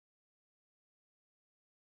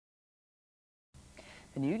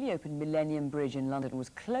The newly opened Millennium Bridge in London was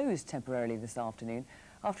closed temporarily this afternoon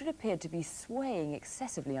after it appeared to be swaying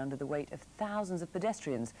excessively under the weight of thousands of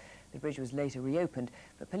pedestrians. The bridge was later reopened,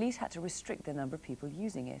 but police had to restrict the number of people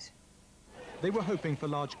using it. They were hoping for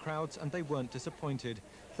large crowds and they weren't disappointed.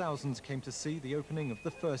 Thousands came to see the opening of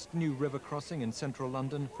the first new river crossing in central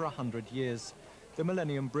London for 100 years. The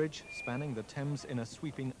Millennium Bridge, spanning the Thames in a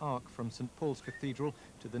sweeping arc from St Paul's Cathedral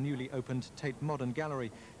to the newly opened Tate Modern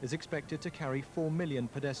Gallery, is expected to carry 4 million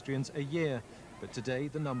pedestrians a year. But today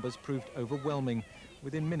the numbers proved overwhelming.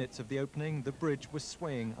 Within minutes of the opening, the bridge was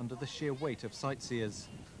swaying under the sheer weight of sightseers.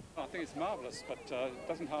 I think it's marvellous, but it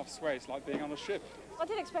doesn't half sway. It's like being on a ship. I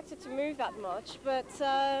didn't expect it to move that much, but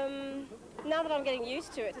now that I'm getting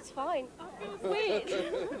used to it, it's fine. It's weird.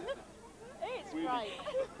 It's right.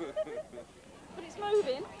 But it's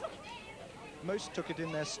moving. Most took it in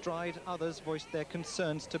their stride, others voiced their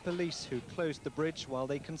concerns to police, who closed the bridge while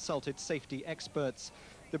they consulted safety experts.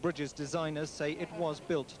 The bridge's designers say it was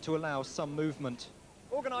built to allow some movement.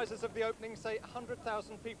 Organisers of the opening say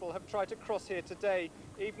 100,000 people have tried to cross here today.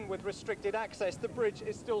 Even with restricted access, the bridge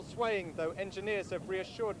is still swaying, though engineers have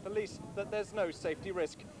reassured police that there's no safety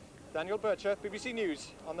risk. Daniel Bircher, BBC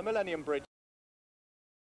News, on the Millennium Bridge.